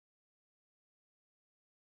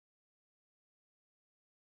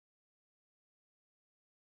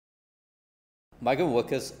Migrant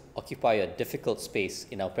workers occupy a difficult space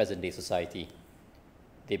in our present-day society.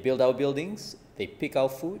 They build our buildings, they pick our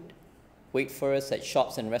food, wait for us at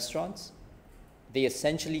shops and restaurants. They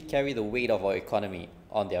essentially carry the weight of our economy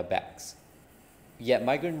on their backs. Yet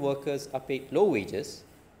migrant workers are paid low wages,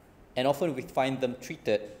 and often we find them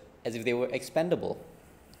treated as if they were expendable.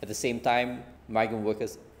 At the same time, migrant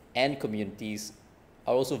workers and communities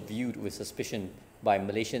are also viewed with suspicion by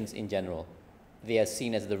Malaysians in general. They are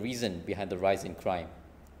seen as the reason behind the rise in crime,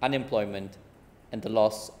 unemployment, and the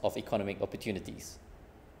loss of economic opportunities.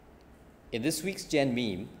 In this week's Gen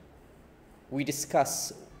Meme, we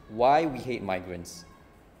discuss why we hate migrants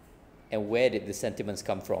and where did the sentiments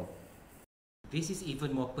come from. This is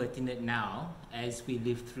even more pertinent now as we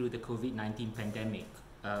live through the COVID-19 pandemic,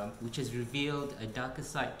 which has revealed a darker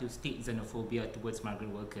side to state xenophobia towards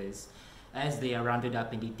migrant workers as they are rounded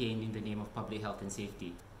up and detained in the name of public health and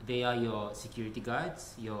safety. They are your security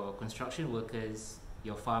guards, your construction workers,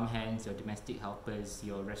 your farm hands, your domestic helpers,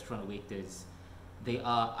 your restaurant waiters. They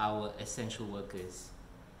are our essential workers.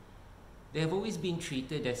 They have always been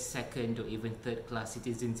treated as second or even third-class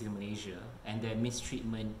citizens in Malaysia, and their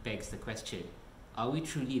mistreatment begs the question, are we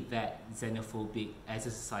truly that xenophobic as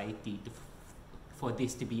a society for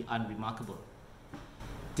this to be unremarkable?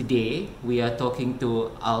 Today, we are talking to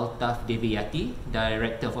Altaf Deviyati,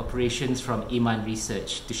 Director of Operations from Iman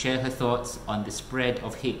Research, to share her thoughts on the spread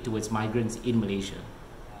of hate towards migrants in Malaysia.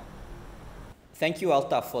 Thank you,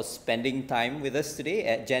 Altaf, for spending time with us today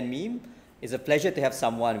at Gen Meme. It's a pleasure to have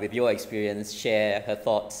someone with your experience share her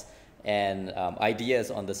thoughts and ideas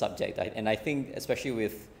on the subject. And I think, especially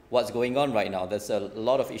with what's going on right now, there's a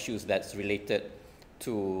lot of issues that's related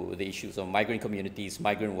to the issues of migrant communities,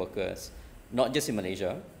 migrant workers, not just in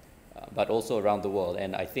Malaysia, but also around the world.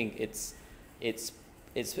 And I think it's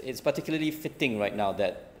particularly fitting right now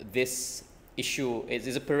that this issue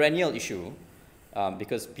is a perennial issue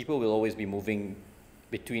because people will always be moving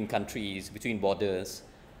between countries, between borders.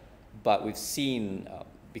 But we've seen,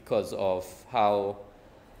 because of how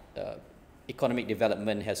economic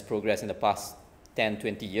development has progressed in the past 10,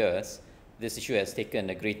 20 years, this issue has taken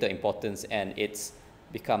a greater importance, and it's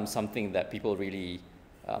become something that people really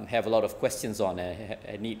have a lot of questions on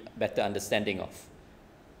and need better understanding of.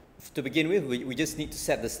 To begin with, we just need to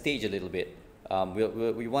set the stage a little bit.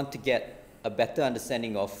 We want to get a better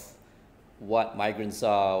understanding of what migrants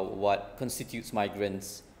are, what constitutes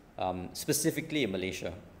migrants, specifically in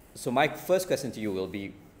Malaysia. So my first question to you will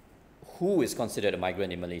be, who is considered a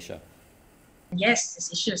migrant in Malaysia? Yes,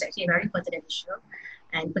 this issue is actually a very pertinent issue,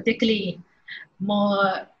 and particularly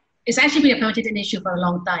it's actually been a pertinent issue for a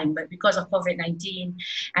long time, but because of COVID-19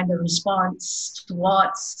 and the response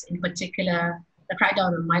towards, in particular, the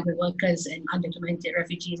crackdown on migrant workers and undocumented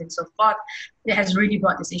refugees and so forth, it has really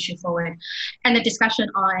brought this issue forward. And the discussion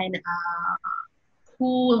on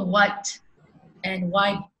who, what, and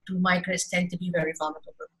why do migrants tend to be very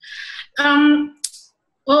vulnerable.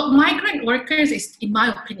 Well, migrant workers is, in my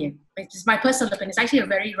opinion, it's my personal opinion, it's actually a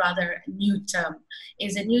very rather new term.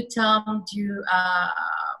 It's a new term due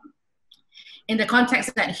in the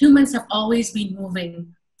context that humans have always been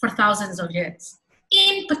moving for thousands of years.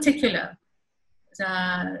 In particular,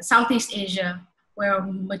 Southeast Asia, where a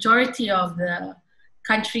majority of the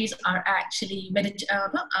countries are actually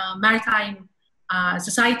maritime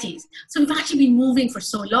societies. So we've actually been moving for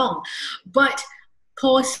so long. But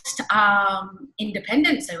post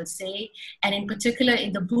independence, I would say, and in particular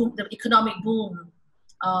in the economic boom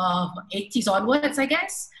of 80s onwards, I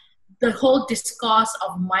guess, the whole discourse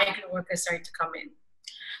of migrant workers started to come in,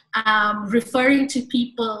 referring to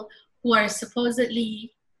people who are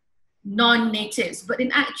supposedly non-natives, but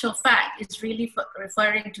in actual fact, it's really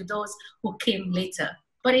referring to those who came later.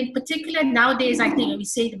 But in particular, nowadays, I think when we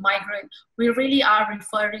say the migrant, we really are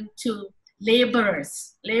referring to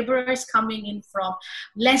laborers coming in from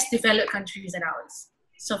less developed countries than ours.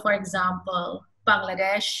 So for example,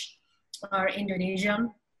 Bangladesh or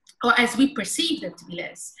Indonesia, or as we perceive them to be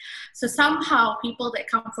less. So somehow people that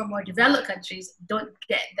come from more developed countries don't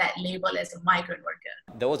get that label as a migrant worker.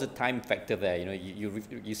 There was a time factor there.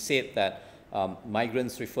 You said that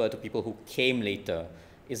migrants refer to people who came later.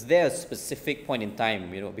 Is there a specific point in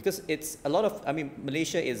time, because it's a lot of,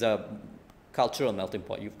 Malaysia is a cultural melting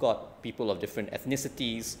pot. You've got people of different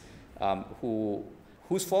ethnicities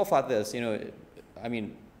whose forefathers,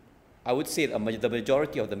 I would say the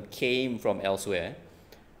majority of them came from elsewhere,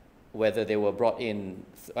 whether they were brought in,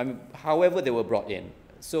 however they were brought in.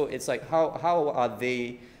 So it's like, how are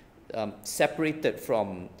they separated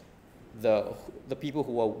from the people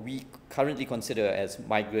who we currently consider as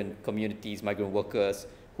migrant communities, migrant workers,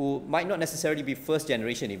 who might not necessarily be first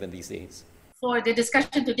generation even these days? For the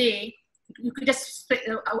discussion today, you could just,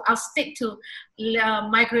 I'll stick to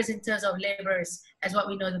migrants in terms of laborers as what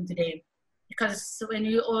we know them today. Because when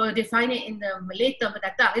you define it in the Malay term,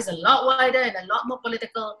 it's a lot wider and a lot more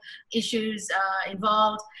political issues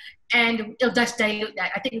involved, and it'll just dilute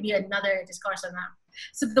that. I think it'll be another discourse on that.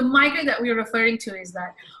 So the migrant that we're referring to is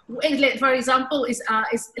that, for example, is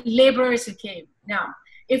laborers who came. Now,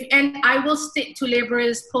 and I will stick to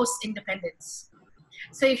laborers post-independence.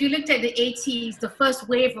 So if you looked at the 80s, the first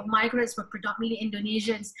wave of migrants were predominantly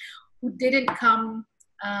Indonesians who didn't come,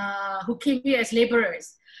 who came here as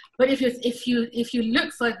laborers. But if you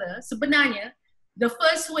look further, sebenarnya, the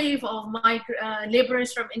first wave of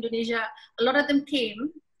laborers from Indonesia, a lot of them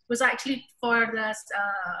came, was actually for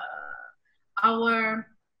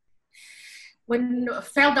when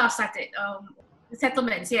Felda started,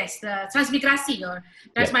 settlements, yes, the transmigrasi or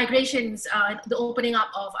transmigrations, the opening up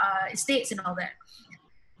of estates and all that.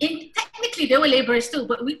 Technically, they were laborers too,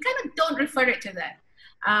 but we kind of don't refer it to that.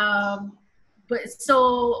 But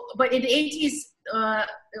in the 80s,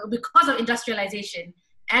 because of industrialization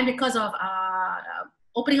and because of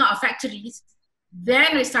opening up of factories,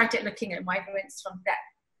 then we started looking at migrants from that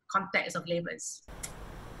context of laborers.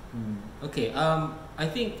 Okay, I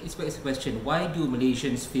think it's a question, why do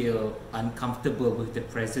Malaysians feel uncomfortable with the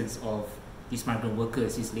presence of these migrant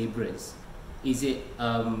workers, these laborers? Is it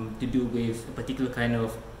to do with a particular kind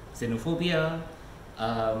of xenophobia,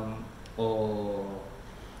 or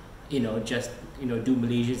do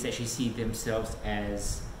Malaysians actually see themselves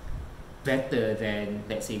as better than,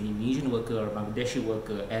 let's say, an Indonesian worker or a Bangladeshi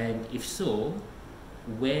worker? And if so,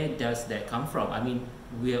 where does that come from? I mean,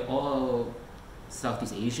 we're all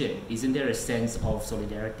Southeast Asian. Isn't there a sense of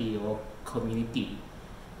solidarity or community?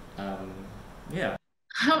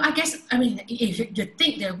 I guess, I mean, if you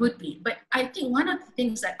think there would be, but I think one of the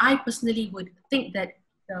things that I personally would think that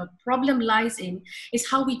the problem lies in is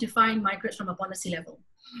how we define migrants from a policy level.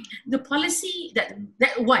 The policy, that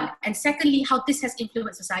one, and secondly, how this has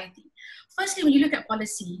influenced society. Firstly, when you look at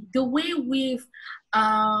policy, the way we've,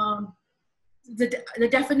 the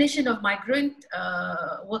definition of migrant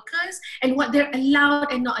workers and what they're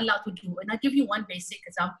allowed and not allowed to do. And I'll give you one basic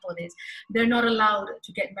example is they're not allowed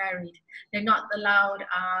to get married. They're not allowed,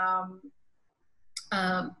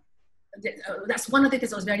 that's one of the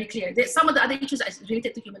things that was very clear. Some of the other issues are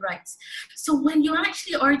related to human rights. So when you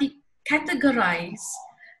actually already categorize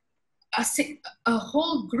a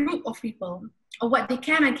whole group of people of what they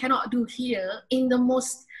can and cannot do here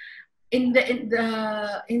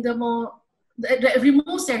that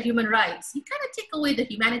removes their human rights, you kind of take away the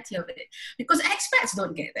humanity of it, because expats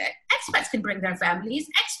don't get that. Expats can bring their families.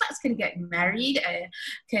 Expats can get married.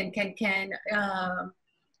 Actually,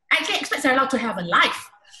 expats are allowed to have a life.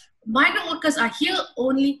 Migrant workers are here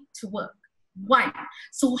only to work. One.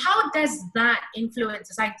 So how does that influence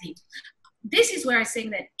society? This is where I'm saying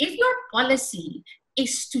that if your policy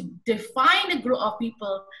is to define a group of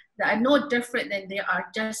people that are no different than they are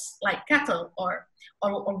just like cattle or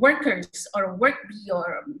workers or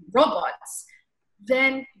or robots,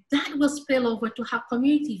 then that will spill over to how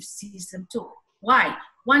community sees them too. Why?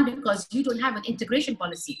 One, because you don't have an integration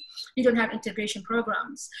policy. You don't have integration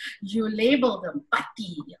programs. You label them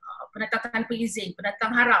pati, pendatang tanpa izin,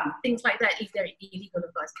 pendatang haram, things like that if they're illegal,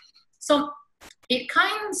 of course. So it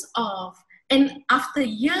kinds of, and after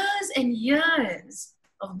years and years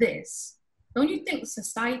of this, don't you think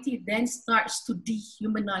society then starts to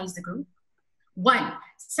dehumanize the group? One.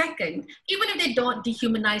 Second, even if they don't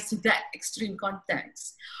dehumanize to that extreme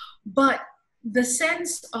context, but the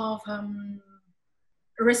sense of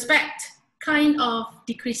respect kind of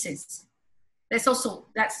decreases. That's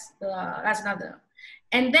another.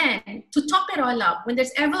 And then to top it all up, when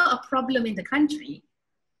there's ever a problem in the country,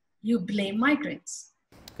 you blame migrants.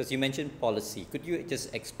 Because you mentioned policy, could you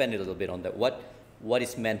just expand a little bit on that? What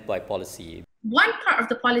is meant by policy? One part of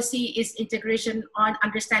the policy is integration on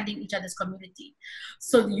understanding each other's community.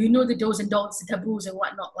 So you know the do's and don'ts, the taboos and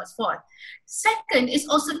whatnot, what's forth. Second is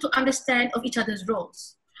also to understand of each other's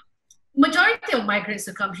roles. Majority of migrants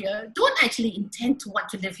who come here don't actually intend to want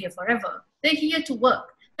to live here forever. They're here to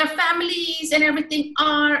work. Their families and everything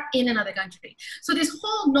are in another country. So this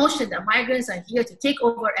whole notion that migrants are here to take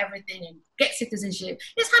over everything and get citizenship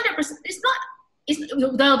is 100%, it's not.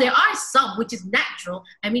 Though there are some, which is natural,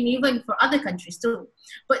 I mean, even for other countries too,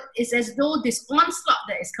 but it's as though this onslaught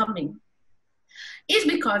that is coming is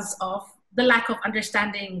because of the lack of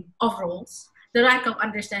understanding of roles, the lack of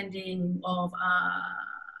understanding of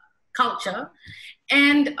culture,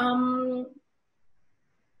 and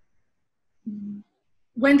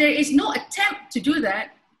when there is no attempt to do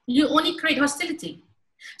that, you only create hostility.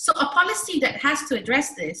 So a policy that has to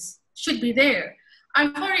address this should be there.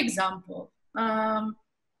 For example,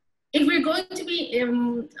 if we're going to be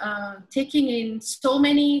taking in so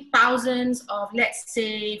many thousands of, let's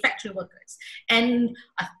say, factory workers, and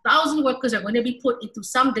 1,000 workers are going to be put into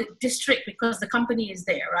some district because the company is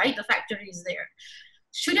there, right? The factory is there.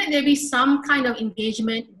 Shouldn't there be some kind of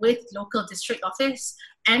engagement with local district office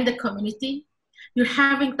and the community? You're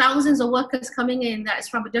having thousands of workers coming in that's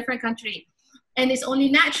from a different country. And it's only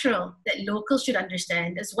natural that locals should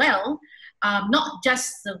understand as well, not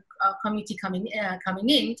just the community coming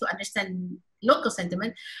in to understand local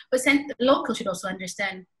sentiment, but locals should also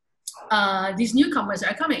understand these newcomers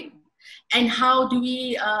are coming, and how to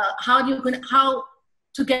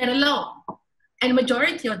get along. And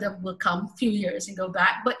majority of them will come a few years and go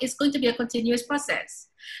back, but it's going to be a continuous process.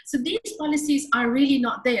 So these policies are really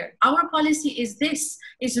not there. Our policy is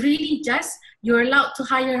really just, you're allowed to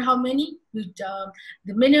hire how many, the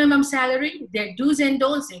minimum salary, their do's and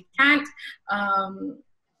don'ts. You can't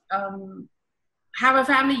have a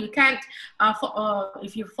family, you can't,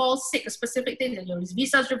 if you fall sick, a specific thing, and your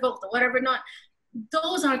visa's revoked or whatever not.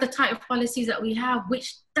 Those are the type of policies that we have,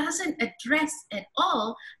 which doesn't address at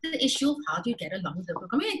all the issue of how do you get along with the local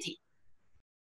community.